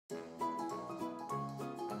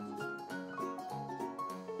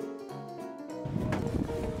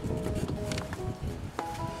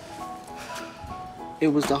It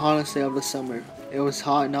was the hottest day of the summer. It was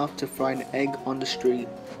hot enough to fry an egg on the street.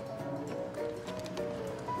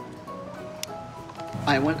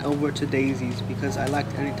 I went over to Daisy's because I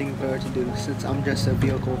lacked anything better to do since I'm just a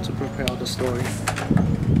vehicle to propel the story.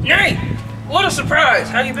 Hey! What a surprise!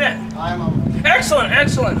 How you been? I'm Excellent,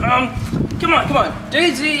 excellent. Come on.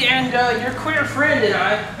 Daisy and your queer friend and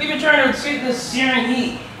I, we've been trying to escape this searing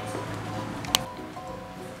heat.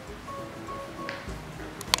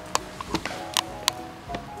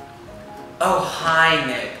 Oh, hi,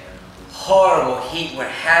 Nick. Horrible heat we're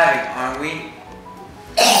having, aren't we?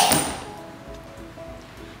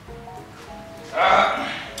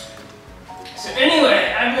 So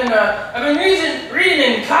anyway, I've been reading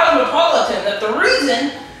in Cosmopolitan that the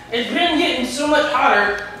reason it's been getting so much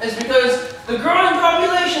hotter is because the growing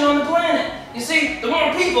population on the planet. You see, the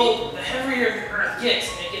more people, the heavier the Earth gets,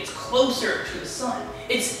 and it gets closer to the sun.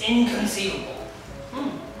 It's inconceivable.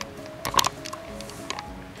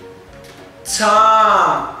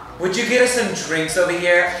 Tom, would you get us some drinks over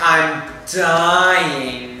here? I'm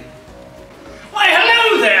dying. Why,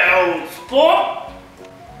 hello there, old sport.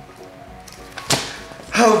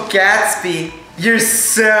 Oh, Gatsby, you're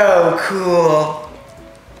so cool.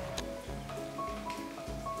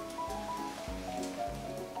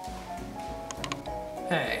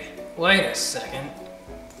 Hey, wait a second.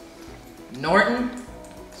 Norton?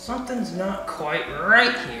 Something's not quite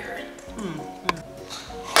right here.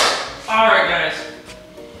 Alright guys,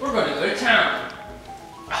 we're gonna go to town.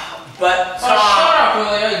 But Tom... Oh, shut up,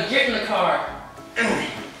 Willie. Get in the car.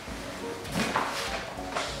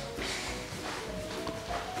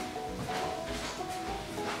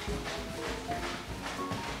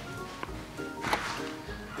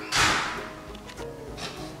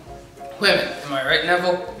 Wait a minute, am I right,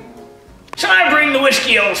 Neville? Shall I bring the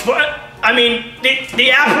whiskey, old sport? I mean,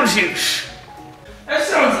 the apple juice. That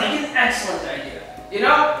sounds like an excellent idea. You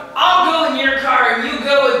know, I'll go in your car and you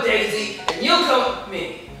go with Daisy and you'll go with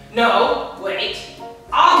me. No, wait.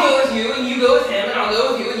 I'll go with you and you go with him and I'll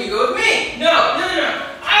go with you and you go with me. No.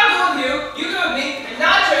 I'll go with you, you go with me, and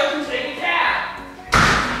Nacho can take a cab.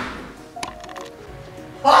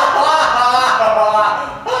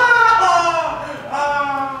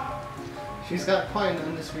 She's got quite an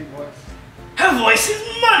industry voice. Her voice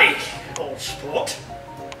is money, old sport.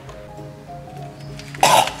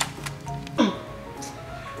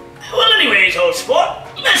 Well, anyways, old sport,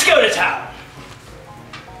 let's go to town.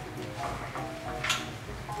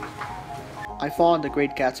 I followed the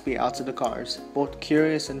Great Gatsby out to the cars, both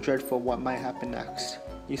curious and dreadful what might happen next.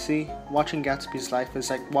 You see, watching Gatsby's life is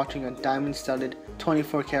like watching a diamond-studded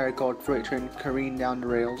 24-karat gold freight train careen down the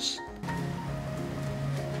rails.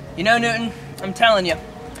 You know, Newton, I'm telling you,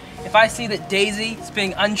 if I see that Daisy is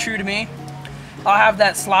being untrue to me, I'll have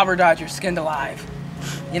that slobber dodger skinned alive.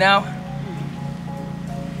 You know?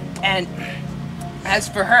 And as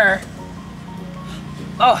for her,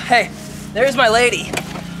 oh, hey, there's my lady.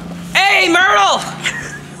 Hey, Myrtle!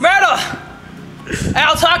 Myrtle!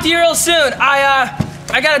 I'll talk to you real soon.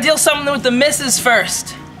 I gotta deal something with the missus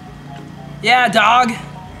first. Yeah, dog.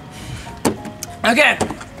 Okay,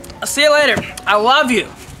 I'll see you later. I love you.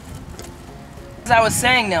 As I was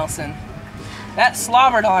saying, Nelson, that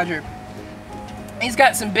slobber dodger, he's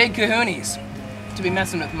got some big kahoonies to be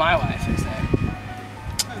messing with my wife, is there?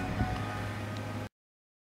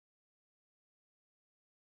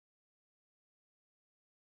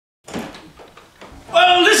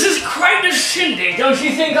 Well, this is quite a shindig, don't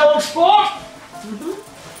you think, old sport?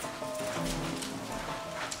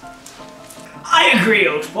 I agree,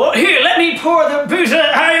 old sport. Here, let me pour the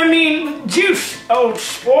juice, old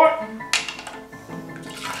sport.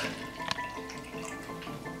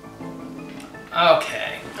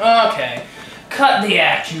 Okay. Cut the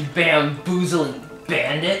act, you bamboozling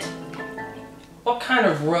bandit. What kind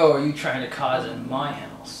of row are you trying to cause in my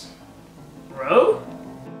house? Row?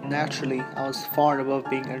 Naturally, I was far above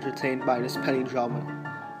being entertained by this petty drama.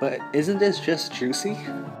 But isn't this just juicy?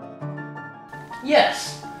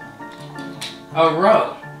 Yes. A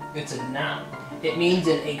row. It's a noun. It means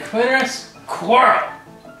an equinus quarrel.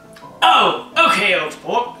 Oh, okay, old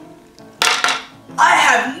sport. I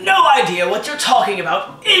have no idea what you're talking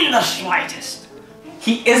about in the slightest.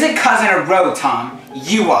 He isn't causing a row, Tom.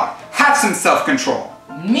 You are. Have some self-control.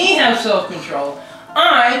 Me have self-control.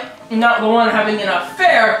 I am not the one having an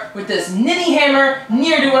affair with this ninny hammer,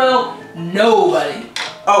 ne'er-do-well, nobody.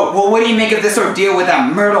 Oh, well, what do you make of this ordeal with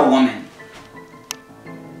that Myrtle woman?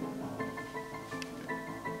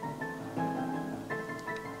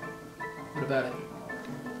 What about it?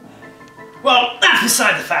 Well, that's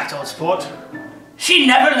beside the fact, old sport. She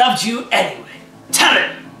never loved you anyway. Tell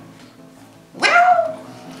it. Well,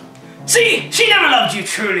 See, she never loved you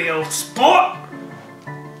truly, old sport.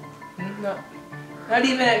 No, not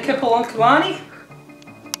even at Kipalunkalani?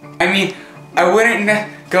 I mean, I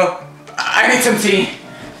wouldn't go. I need some tea.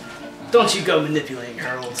 Don't you go manipulating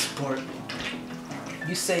her, old sport.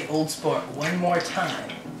 You say old sport one more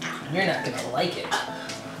time, you're not gonna like it,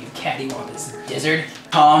 you cattywampus gizzard.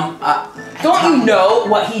 Tom, Don't you know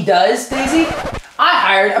what he does, Daisy? I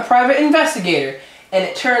hired a private investigator, and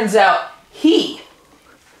it turns out he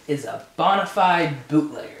is a bona fide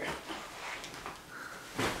bootlegger.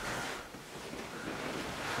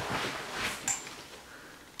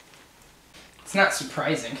 It's not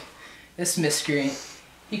surprising. This miscreant,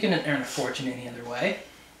 he couldn't earn a fortune any other way.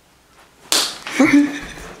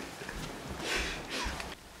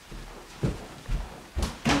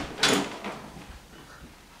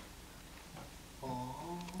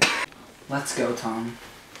 let's go, Tom.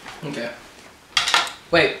 Okay.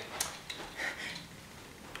 Wait.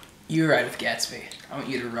 You were right with Gatsby. I want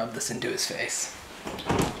you to rub this into his face.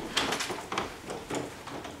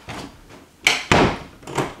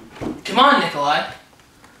 Come on, Nikolai.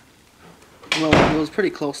 Well, it was pretty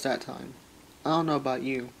close that time. I don't know about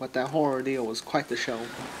you, but that whole ordeal was quite the show.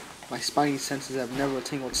 My spidey senses have never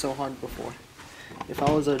tingled so hard before. If I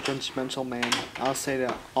was a judgmental man, I'll say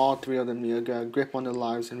that all three of them need to get a grip on their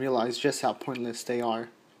lives and realize just how pointless they are.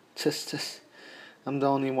 I'm the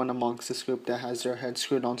only one amongst this group that has their head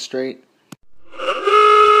screwed on straight.